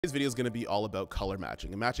Today's video is going to be all about color matching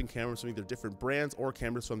and matching cameras from either different brands or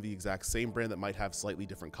cameras from the exact same brand that might have slightly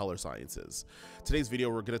different color sciences. Today's video,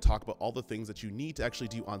 we're going to talk about all the things that you need to actually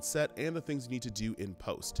do on set and the things you need to do in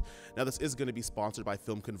post. Now, this is going to be sponsored by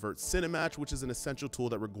Film Convert's CINEMATCH, which is an essential tool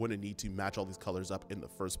that we're going to need to match all these colors up in the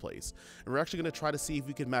first place. And we're actually going to try to see if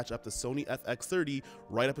we can match up the Sony FX30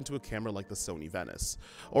 right up into a camera like the Sony Venice.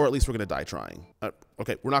 Or at least we're going to die trying.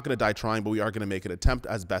 Okay, we're not going to die trying, but we are going to make an attempt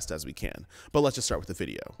as best as we can. But let's just start with the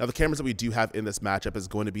video. Now, the cameras that we do have in this matchup is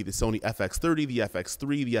going to be the Sony FX30, the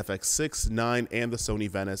FX3, the FX6, 9, and the Sony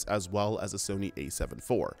Venice, as well as the Sony a7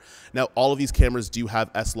 IV. Now, all of these cameras do have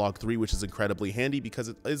S-Log3, which is incredibly handy because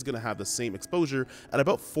it is going to have the same exposure at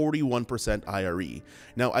about 41% IRE.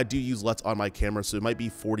 Now, I do use LUTs on my camera, so it might be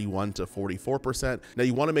 41 to 44%. Now,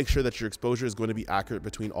 you want to make sure that your exposure is going to be accurate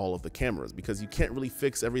between all of the cameras because you can't really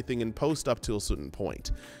fix everything in post up to a certain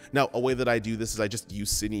point. Now, a way that I do this is I just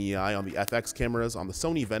use CineEI on the FX cameras. On the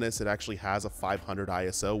Sony Venice, it actually has a 500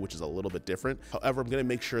 ISO, which is a little bit different. However, I'm going to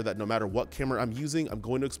make sure that no matter what camera I'm using, I'm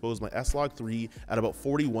going to expose my S-Log3 at about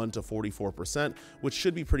 41 to 44%, which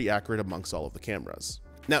should be pretty accurate amongst all of the cameras.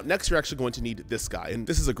 Now, next you're actually going to need this guy, and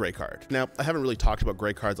this is a gray card. Now, I haven't really talked about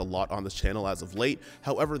gray cards a lot on this channel as of late.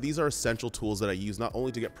 However, these are essential tools that I use not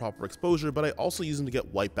only to get proper exposure, but I also use them to get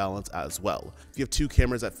white balance as well. If you have two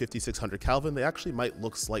cameras at 5600 Kelvin, they actually might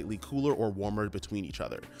look slightly cooler or warmer between each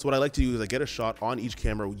other. So what I like to do is I get a shot on each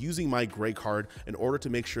camera using my gray card in order to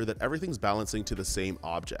make sure that everything's balancing to the same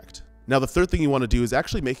object. Now, the third thing you want to do is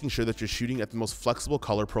actually making sure that you're shooting at the most flexible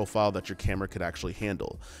color profile that your camera could actually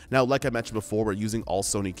handle. Now, like I mentioned before, we're using all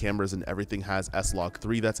Sony cameras and everything has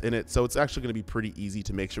S-Log3 that's in it, so it's actually going to be pretty easy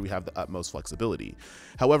to make sure we have the utmost flexibility.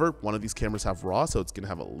 However, one of these cameras have RAW, so it's going to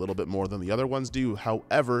have a little bit more than the other ones do.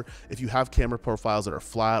 However, if you have camera profiles that are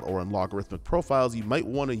flat or in logarithmic profiles, you might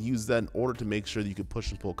want to use that in order to make sure that you can push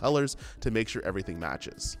and pull colors to make sure everything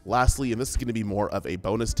matches. Lastly, and this is going to be more of a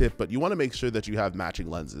bonus tip, but you want to make sure that you have matching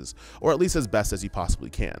lenses, or at least as best as you possibly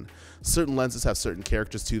can. Certain lenses have certain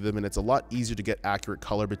characters to them, and it's a lot easier to get accurate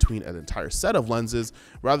color between an entire set of lenses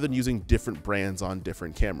rather than using different brands on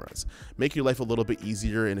different cameras. Make your life a little bit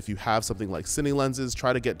easier, and if you have something like Cine lenses,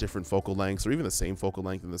 try to get different focal lengths or even the same focal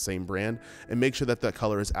length in the same brand, and make sure that that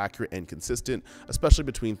color is accurate and consistent, especially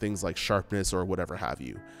between things like sharpness or whatever have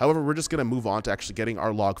you. However, we're just going to move on to actually getting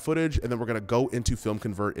our log footage, and then we're going to go into Film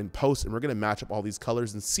Convert in post, and we're going to match up all these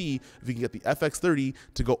colors and see if we can get the FX30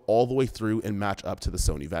 to go all the way through and match up to the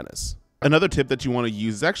Sony Venice. Another tip that you want to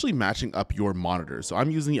use is actually matching up your monitors. So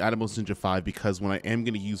I'm using the Atomos Ninja 5 because when I am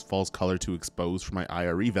going to use false color to expose for my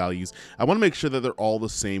IRE values, I want to make sure that they're all the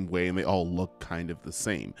same way and they all look kind of the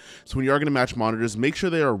same. So when you are going to match monitors, make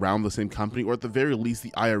sure they are around the same company, or at the very least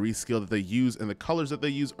the IRE scale that they use and the colors that they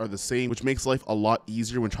use are the same, which makes life a lot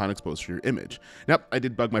easier when trying to expose for your image. Now, I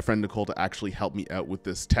did bug my friend Nicole to actually help me out with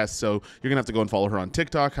this test, so you're going to have to go and follow her on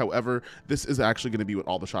TikTok. However, this is actually going to be what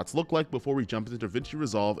all the shots look like before we jump into DaVinci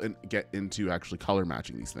Resolve and get into actually color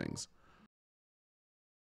matching these things.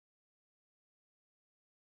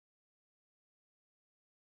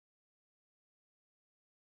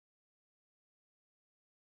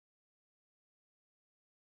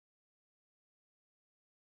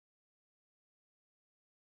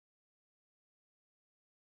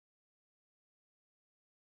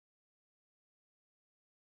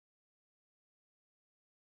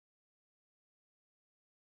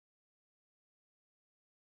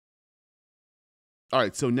 All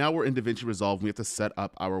right, so now we're in DaVinci Resolve, and we have to set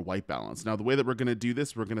up our white balance. Now, the way that we're gonna do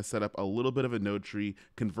this, we're gonna set up a little bit of a node tree,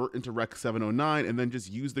 convert into Rec 709, and then just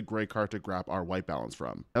use the gray card to grab our white balance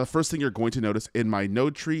from. Now, the first thing you're going to notice in my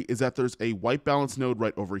node tree is that there's a white balance node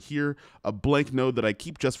right over here, a blank node that I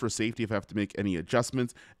keep just for safety if I have to make any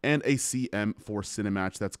adjustments, and a CM for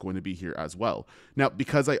CineMatch that's going to be here as well. Now,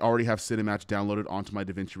 because I already have CineMatch downloaded onto my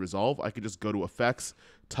DaVinci Resolve, I could just go to Effects,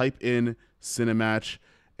 type in CineMatch,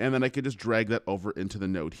 and then I could just drag that over into the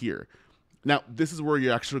node here. Now, this is where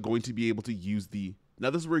you're actually going to be able to use the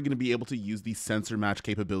sensor match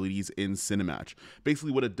capabilities in CineMatch.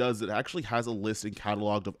 Basically what it does, it actually has a list and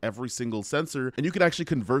catalog of every single sensor, and you can actually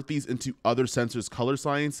convert these into other sensors' color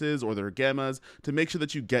sciences or their gammas to make sure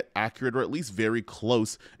that you get accurate or at least very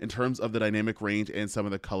close in terms of the dynamic range and some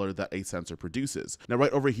of the color that a sensor produces. Now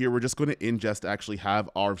right over here, we're just going to ingest actually have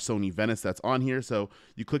our Sony Venice that's on here. So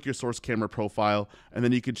you click your source camera profile, and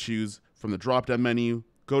then you can choose from the drop-down menu,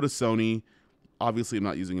 go to Sony. Obviously, I'm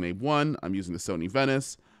not using an A1, I'm using the Sony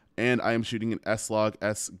Venice, and I am shooting an S-Log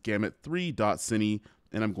S Gamut 3.Cine,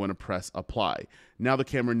 and I'm going to press apply. Now the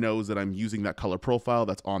camera knows that I'm using that color profile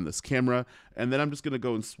that's on this camera, and then I'm just going to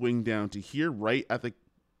go and swing down to here, right at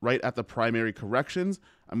the primary corrections.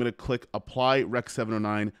 I'm going to click apply Rec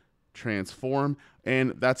 709 transform,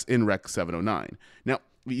 and that's in Rec 709. Now,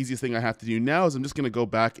 the easiest thing I have to do now is I'm just going to go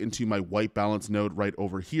back into my white balance node right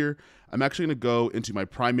over here. I'm actually going to go into my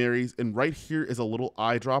primaries, and right here is a little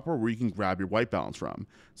eyedropper where you can grab your white balance from.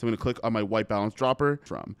 So I'm going to click on my white balance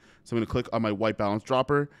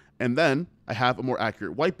dropper and then I have a more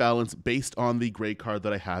accurate white balance based on the gray card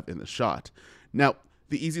that I have in the shot. Now,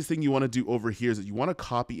 the easiest thing you want to do over here is that you want to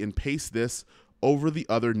copy and paste this over the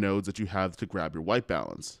other nodes that you have to grab your white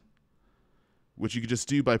balance, which you can just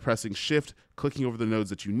do by pressing Shift, clicking over the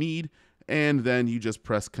nodes that you need, and then you just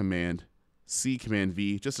press Command C, Command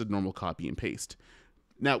V, just a normal copy and paste.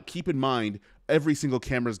 Now, keep in mind, every single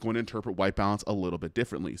camera is going to interpret white balance a little bit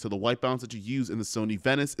differently. So the white balance that you use in the Sony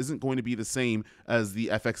Venice isn't going to be the same as the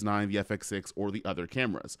FX9, the FX6, or the other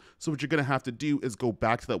cameras. So what you're going to have to do is go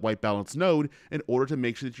back to that white balance node in order to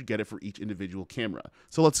make sure that you get it for each individual camera.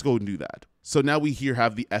 So let's go and do that. So now we here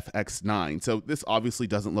have the FX9. So this obviously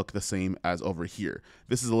doesn't look the same as over here.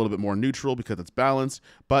 This is a little bit more neutral because it's balanced,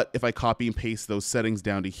 but if I copy and paste those settings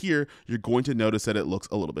down to here, you're going to notice that it looks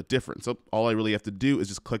a little bit different. So all I really have to do is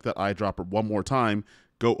just click that eyedropper one more time,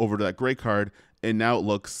 go over to that gray card, and now it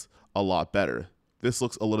looks a lot better. This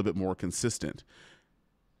looks a little bit more consistent.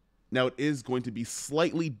 Now, it is going to be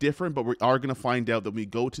slightly different, but we are going to find out that when we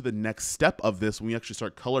go to the next step of this, when we actually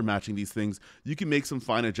start color matching these things, you can make some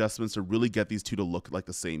fine adjustments to really get these two to look like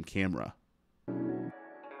the same camera.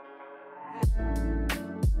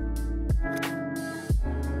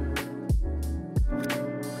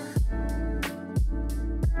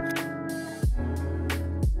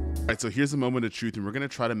 Alright, so here's a moment of truth, and we're going to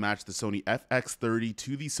try to match the Sony FX30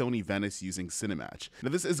 to the Sony Venice using CINEMATCH.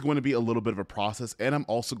 Now, this is going to be a little bit of a process, and I'm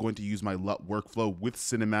also going to use my LUT workflow with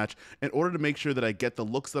CINEMATCH in order to make sure that I get the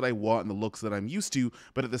looks that I want and the looks that I'm used to,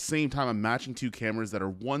 but at the same time, I'm matching two cameras that are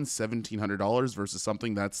 $1,700 versus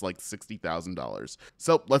something that's like $60,000.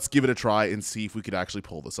 So let's give it a try and see if we could actually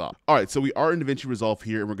pull this off. Alright, so we are in DaVinci Resolve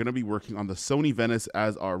here, and we're going to be working on the Sony Venice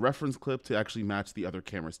as our reference clip to actually match the other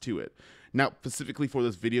cameras to it. Now, specifically for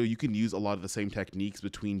this video, you can use a lot of the same techniques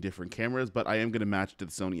between different cameras, but I am going to match to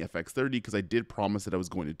the Sony FX30 because I did promise that I was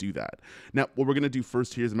going to do that. Now, what we're going to do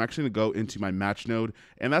first here is I'm actually going to go into my match node,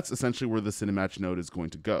 and that's essentially where the CINEMATCH node is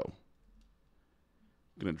going to go.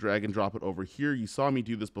 I'm going to drag and drop it over here. You saw me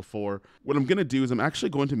do this before. What I'm going to do is I'm actually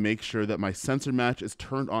going to make sure that my sensor match is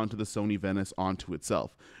turned onto the Sony Venice onto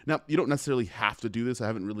itself. Now, you don't necessarily have to do this. I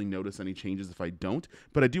haven't really noticed any changes if I don't,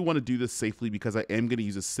 but I do want to do this safely because I am going to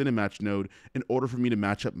use a CINEMATCH node in order for me to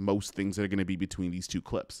match up most things that are going to be between these two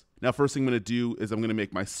clips. Now, first thing I'm going to do is I'm going to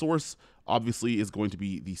make my source, obviously, is going to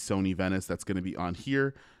be the Sony Venice. That's going to be on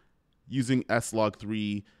here. Using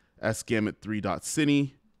slog3 sgamut3.cine,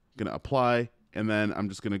 I'm going to apply. And then I'm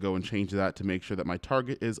just going to go and change that to make sure that my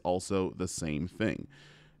target is also the same thing.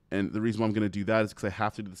 And the reason why I'm going to do that is because I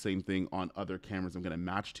have to do the same thing on other cameras I'm going to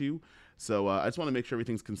match to. So I just want to make sure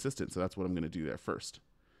everything's consistent. So that's what I'm going to do there first.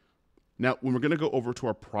 Now, when we're going to go over to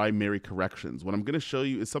our primary corrections, what I'm going to show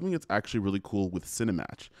you is something that's actually really cool with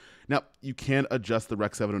CINEMATCH. Now, you can adjust the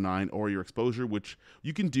Rec 709 or your exposure, which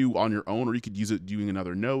you can do on your own, or you could use it doing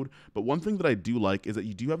another node. But one thing that I do like is that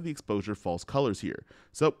you do have the exposure false colors here.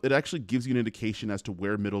 So it actually gives you an indication as to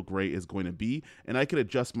where middle gray is going to be, and I can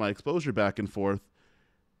adjust my exposure back and forth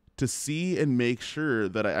to see and make sure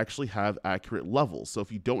that I actually have accurate levels. So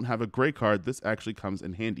if you don't have a gray card, this actually comes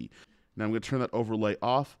in handy. Now I'm going to turn that overlay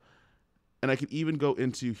off. And I can even go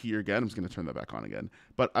into here again. I'm just going to turn that back on again.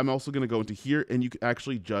 But I'm also going to go into here, and you can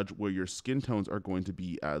actually judge where your skin tones are going to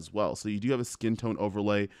be as well. So you do have a skin tone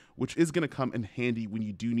overlay, which is going to come in handy when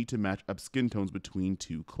you do need to match up skin tones between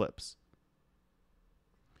two clips.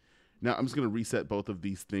 Now I'm just going to reset both of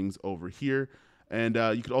these things over here. And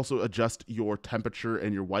you could also adjust your temperature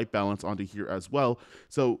and your white balance onto here as well.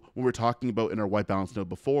 So when we're talking about in our white balance node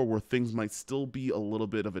before, where things might still be a little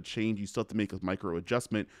bit of a change, you still have to make a micro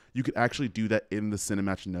adjustment, you could actually do that in the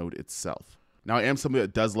CINEMATCH node itself. Now, I am somebody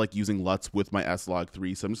that does like using LUTs with my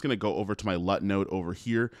slog3, so I'm just going to go over to my LUT node over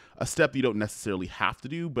here, a step you don't necessarily have to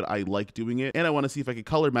do, but I like doing it, and I want to see if I can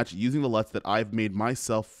color match using the LUTs that I've made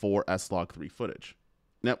myself for slog3 footage.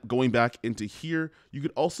 Now, going back into here, you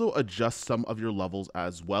could also adjust some of your levels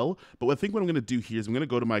as well. But I think what I'm going to do here is I'm going to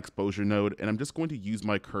go to my exposure node, and I'm just going to use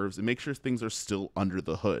my curves and make sure things are still under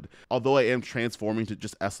the hood. Although I am transforming to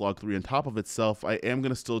just slog3 on top of itself, I am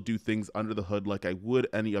going to still do things under the hood like I would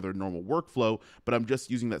any other normal workflow, but I'm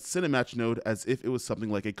just using that CINEMATCH node as if it was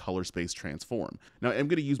something like a color space transform. Now, I'm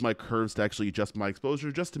going to use my curves to actually adjust my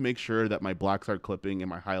exposure just to make sure that my blacks are clipping and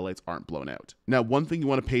my highlights aren't blown out. Now, one thing you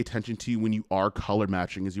want to pay attention to when you are color matching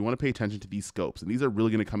matching is you want to pay attention to these scopes, and these are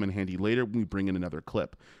really going to come in handy later when we bring in another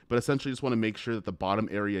clip. But essentially just want to make sure that the bottom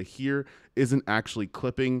area here isn't actually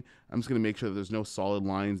clipping. I'm just going to make sure that there's no solid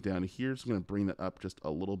lines down here. So I'm going to bring that up just a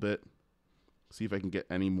little bit, see if I can get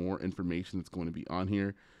any more information that's going to be on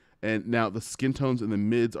here. And now the skin tones in the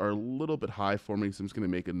mids are a little bit high for me, so I'm just going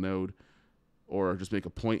to make a node or just make a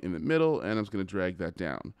point in the middle, and I'm just going to drag that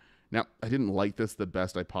down. Now, I didn't light this the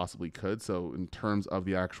best I possibly could, so in terms of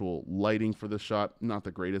the actual lighting for this shot, not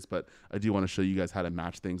the greatest, but I do want to show you guys how to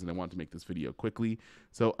match things, and I want to make this video quickly.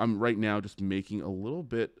 So I'm right now just making a little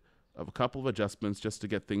bit of a couple of adjustments just to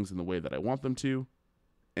get things in the way that I want them to,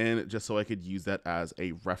 and just so I could use that as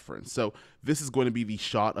a reference. So this is going to be the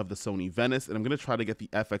shot of the Sony Venice, and I'm going to try to get the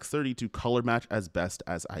FX30 to color match as best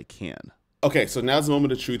as I can. Okay, so now's the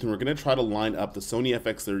moment of truth, and we're going to try to line up the Sony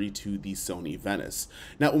FX30 to the Sony Venice.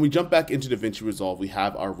 Now, when we jump back into DaVinci Resolve, we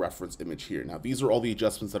have our reference image here. Now, these are all the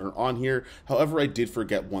adjustments that are on here. However, I did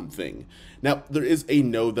forget one thing. Now, there is a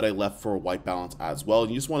node that I left for white balance as well,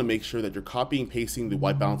 and you just want to make sure that you're copying and pasting the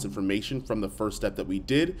white balance information from the first step that we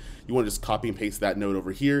did. You want to just copy and paste that node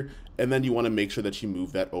over here, and then you want to make sure that you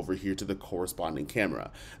move that over here to the corresponding camera.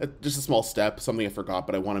 Just a small step, something I forgot,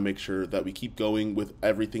 but I want to make sure that we keep going with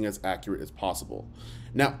everything as accurate as possible.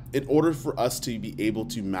 Now, in order for us to be able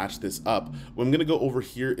to match this up, what I'm going to go over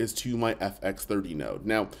here is to my FX30 node.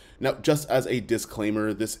 Now, just as a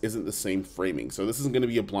disclaimer, this isn't the same framing, so this isn't going to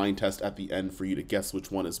be a blind test at the end for you to guess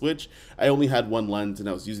which one is which. I only had one lens, and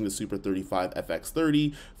I was using the Super 35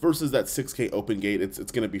 FX30 versus that 6K open gate. It's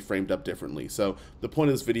going to be framed up differently. So the point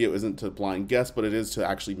of this video isn't to blind guess, but it is to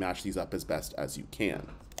actually match these up as best as you can.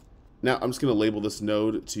 Now, I'm just going to label this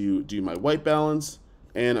node to do my white balance.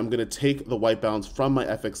 And I'm going to take the white balance from my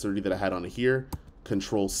FX30 that I had on here,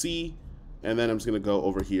 Control C, and then I'm just going to go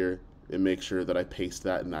over here and make sure that I paste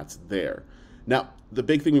that and that's there. Now, the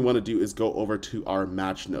big thing we want to do is go over to our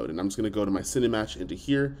match node, and I'm just going to go to my CINEMATCH into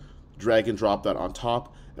here, drag and drop that on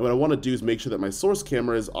top, and what I want to do is make sure that my source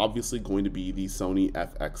camera is obviously going to be the Sony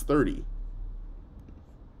FX30.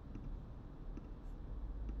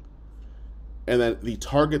 And then the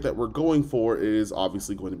target that we're going for is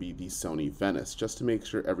obviously going to be the Sony Venice, just to make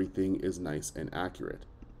sure everything is nice and accurate.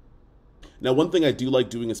 Now, one thing I do like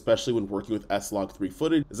doing, especially when working with S-Log3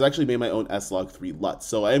 footage, is I actually made my own S-Log3 LUT.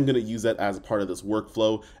 So I am going to use that as a part of this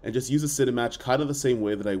workflow and just use a CINEMATCH kind of the same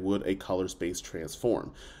way that I would a color space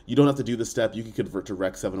transform. You don't have to do this step. You can convert to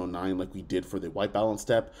Rec 709 like we did for the white balance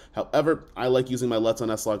step. However, I like using my LUTs on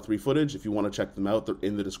S-Log3 footage. If you want to check them out, they're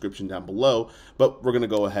in the description down below. But we're going to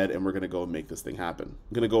go ahead and we're going to go and make this thing happen.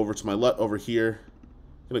 I'm going to go over to my LUT over here.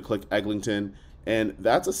 I'm going to click Eglinton. And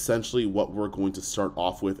that's essentially what we're going to start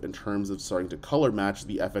off with in terms of starting to color match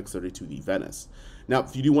the FX30 to the Venice. Now,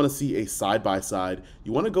 if you do want to see a side-by-side,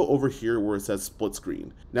 you want to go over here where it says split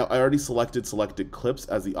screen. Now, I already selected clips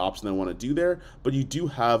as the option I want to do there, but you do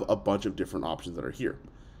have a bunch of different options that are here.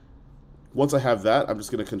 Once I have that, I'm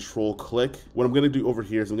just going to control click. What I'm going to do over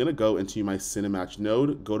here is I'm going to go into my CINEMATCH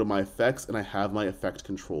node, go to my effects, and I have my effect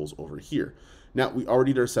controls over here. Now, we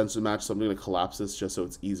already did our sensor match, so I'm going to collapse this just so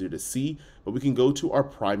it's easier to see, but we can go to our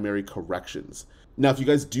primary corrections. Now, if you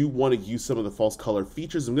guys do want to use some of the false color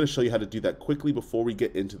features, I'm going to show you how to do that quickly before we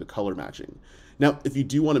get into the color matching. Now, if you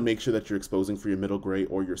do want to make sure that you're exposing for your middle gray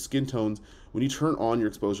or your skin tones, when you turn on your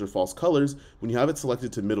exposure false colors, when you have it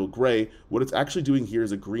selected to middle gray, what it's actually doing here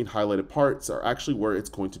is a green highlighted parts are actually where it's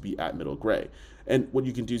going to be at middle gray. And what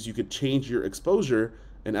you can do is you could change your exposure,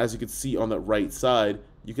 and as you can see on the right side,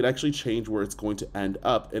 you could actually change where it's going to end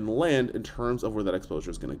up and land in terms of where that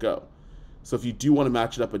exposure is going to go. So if you do want to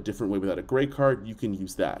match it up a different way without a gray card, you can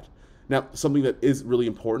use that. Now, something that is really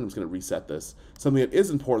important, I'm just going to reset this. Something that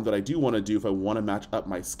is important that I do want to do if I want to match up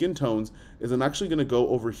my skin tones is I'm actually going to go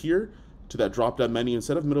over here to that drop-down menu.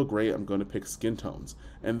 Instead of middle gray, I'm going to pick skin tones.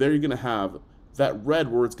 And there you're going to have that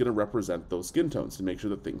red where it's going to represent those skin tones to make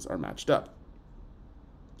sure that things are matched up.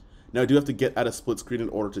 Now, I do have to get at a split screen in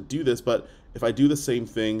order to do this, but if I do the same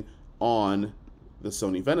thing on the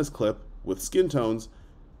Sony Venice clip with skin tones,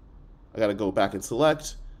 I got to go back and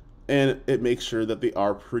select, and it makes sure that they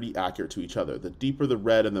are pretty accurate to each other. The deeper the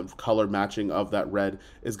red and the color matching of that red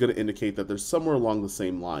is going to indicate that they're somewhere along the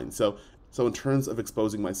same line. So in terms of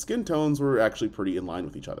exposing my skin tones, we're actually pretty in line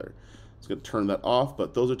with each other. I'm just going to turn that off,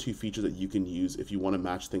 but those are two features that you can use if you want to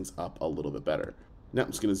match things up a little bit better. Now, I'm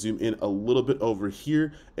just going to zoom in a little bit over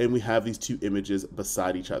here, and we have these two images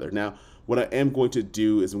beside each other. Now, what I am going to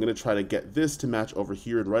do is I'm going to try to get this to match over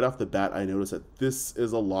here, and right off the bat, I notice that this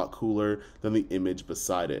is a lot cooler than the image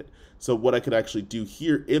beside it. So what I could actually do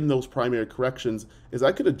here in those primary corrections is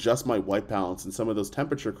I could adjust my white balance and some of those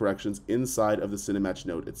temperature corrections inside of the CINEMATCH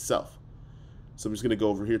node itself. So I'm just going to go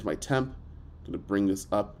over here to my temp, going to bring this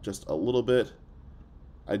up just a little bit.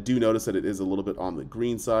 I do notice that it is a little bit on the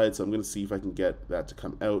green side, so I'm going to see if I can get that to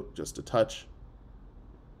come out just a touch.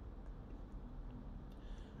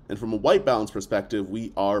 And from a white balance perspective,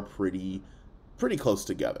 we are pretty close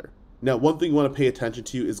together. Now, one thing you want to pay attention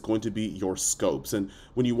to is going to be your scopes. And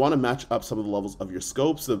when you want to match up some of the levels of your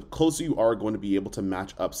scopes, the closer you are going to be able to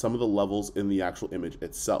match up some of the levels in the actual image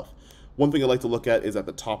itself. One thing I like to look at is at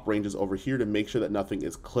the top ranges over here to make sure that nothing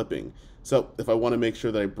is clipping. So if I want to make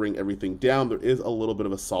sure that I bring everything down, there is a little bit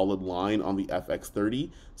of a solid line on the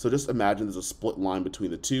FX30. So just imagine there's a split line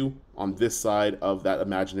between the two. On this side of that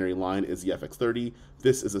imaginary line is the FX30.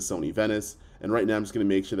 This is a Sony Venice. And right now I'm just going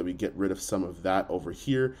to make sure that we get rid of some of that over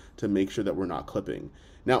here to make sure that we're not clipping.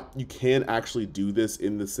 Now, you can actually do this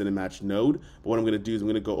in the CINEMATCH node, but what I'm going to do is I'm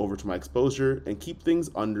going to go over to my exposure and keep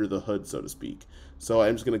things under the hood, so to speak. So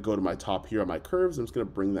I'm just going to go to my top here on my curves. I'm just going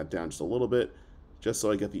to bring that down just a little bit, just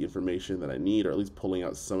so I get the information that I need, or at least pulling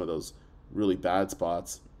out some of those really bad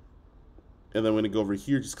spots. And then I'm going to go over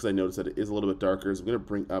here just because I noticed that it is a little bit darker. So I'm going to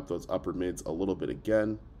bring up those upper mids a little bit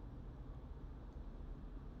again,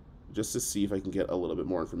 just to see if I can get a little bit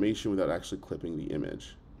more information without actually clipping the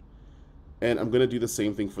image. And I'm going to do the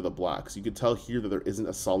same thing for the blacks. You can tell here that there isn't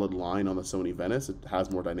a solid line on the Sony Venice. It has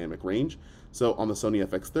more dynamic range. So on the Sony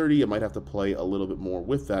FX30, I might have to play a little bit more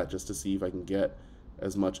with that just to see if I can get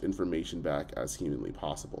as much information back as humanly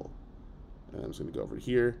possible. And I'm just going to go over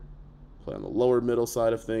here, play on the lower middle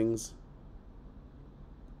side of things.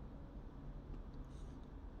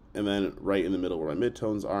 And then right in the middle where my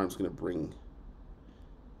midtones are, I'm just going to bring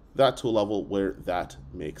that to a level where that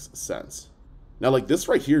makes sense. Now, like, this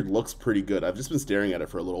right here looks pretty good. I've just been staring at it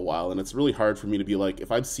for a little while, and it's really hard for me to be like,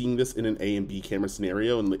 if I'm seeing this in an A and B camera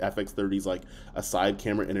scenario and the FX30 is like a side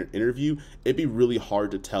camera in an interview, it'd be really hard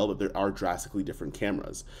to tell that there are drastically different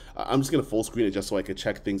cameras. I'm just going to full screen it just so I could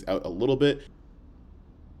check things out a little bit.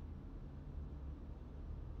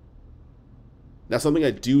 Now, something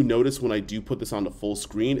I do notice when I do put this on the full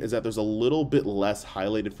screen is that there's a little bit less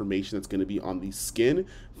highlight information that's going to be on the skin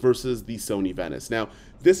versus the Sony Venice. Now,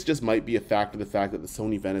 this just might be a factor of the fact that the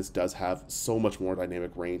Sony Venice does have so much more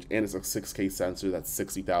dynamic range, and it's a 6K sensor that's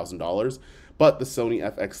 $60,000. But the Sony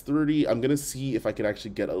FX30, I'm going to see if I could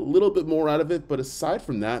actually get a little bit more out of it, but aside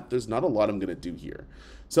from that, there's not a lot I'm going to do here.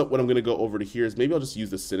 So what I'm going to go over to here is maybe I'll just use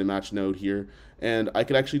the CINEMATCH node here, and I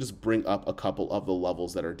could actually just bring up a couple of the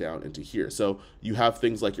levels that are down into here. So you have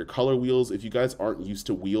things like your color wheels. If you guys aren't used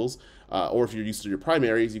to wheels, or if you're used to your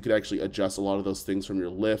primaries, you could actually adjust a lot of those things from your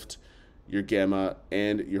lift, your gamma,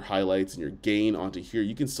 and your highlights and your gain onto here.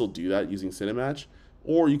 You can still do that using CINEMATCH,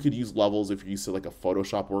 or you could use levels if you're used to like a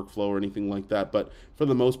Photoshop workflow or anything like that. But for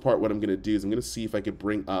the most part, what I'm going to do is I'm going to see if I could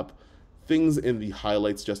bring up things in the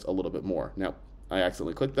highlights just a little bit more. Now, I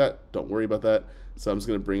accidentally clicked that. Don't worry about that. So I'm just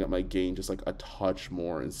going to bring up my gain just like a touch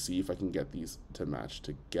more and see if I can get these to match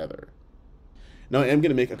together. Now, I am going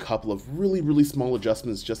to make a couple of really small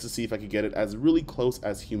adjustments just to see if I could get it as really close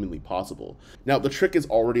as humanly possible. Now, the trick is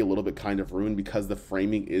already a little bit kind of ruined because the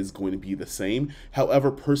framing is going to be the same.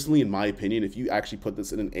 However, personally, in my opinion, if you actually put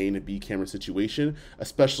this in an A and a B camera situation,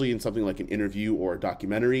 especially in something like an interview or a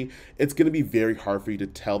documentary, it's going to be very hard for you to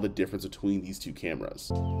tell the difference between these two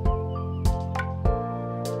cameras.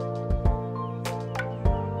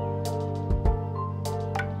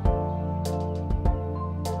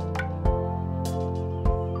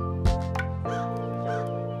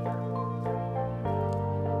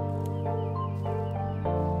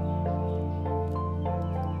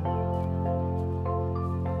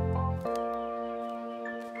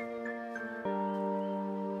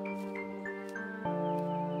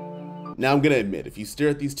 Now, I'm going to admit, if you stare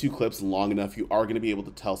at these two clips long enough, you are going to be able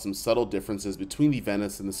to tell some subtle differences between the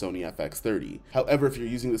Venice and the Sony FX30. However, if you're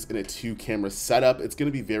using this in a two-camera setup, it's going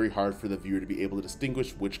to be very hard for the viewer to be able to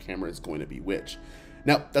distinguish which camera is going to be which.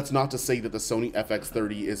 Now, that's not to say that the Sony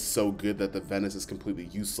FX30 is so good that the Venice is completely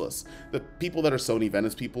useless. The people that are Sony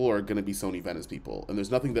Venice people are going to be Sony Venice people, and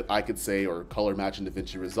there's nothing that I could say or color match in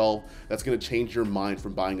DaVinci Resolve that's going to change your mind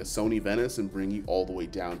from buying a Sony Venice and bring you all the way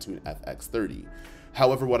down to an FX30.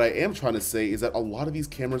 However, what I am trying to say is that a lot of these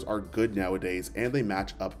cameras are good nowadays and they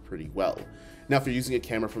match up pretty well. Now, if you're using a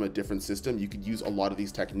camera from a different system, you could use a lot of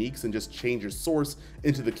these techniques and just change your source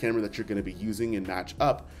into the camera that you're going to be using and match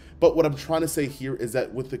up. But what I'm trying to say here is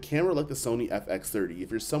that with the camera like the Sony FX30, if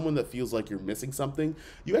you're someone that feels like you're missing something,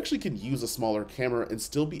 you actually can use a smaller camera and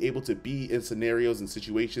still be able to be in scenarios and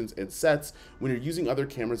situations and sets when you're using other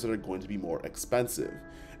cameras that are going to be more expensive.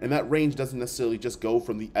 And that range doesn't necessarily just go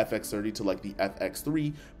from the FX30 to like the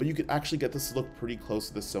FX3, but you can actually get this to look pretty close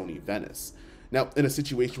to the Sony Venice. Now, in a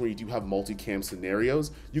situation where you do have multicam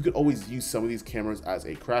scenarios, you could always use some of these cameras as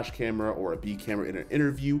a crash camera or a B camera in an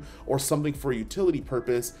interview or something for a utility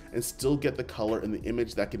purpose and still get the color and the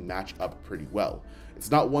image that can match up pretty well. It's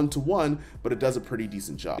not one-to-one, but it does a pretty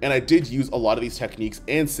decent job. And I did use a lot of these techniques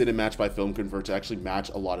and CINEMATCH by Film Convert to actually match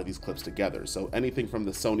a lot of these clips together. So anything from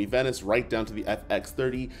the Sony Venice right down to the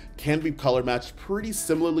FX30 can be color matched pretty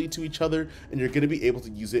similarly to each other, and you're going to be able to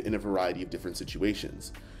use it in a variety of different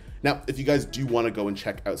situations. Now, if you guys do want to go and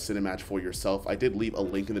check out CINEMATCH for yourself, I did leave a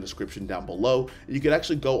link in the description down below. You could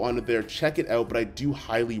actually go onto there, check it out, but I do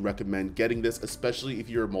highly recommend getting this, especially if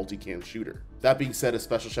you're a multicam shooter. That being said, a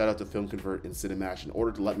special shout out to Film Convert and CINEMATCH in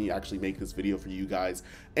order to let me actually make this video for you guys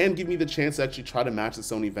and give me the chance to actually try to match the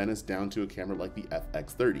Sony Venice down to a camera like the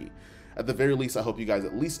FX30. At the very least, I hope you guys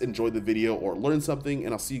at least enjoyed the video or learned something,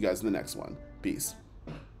 and I'll see you guys in the next one. Peace.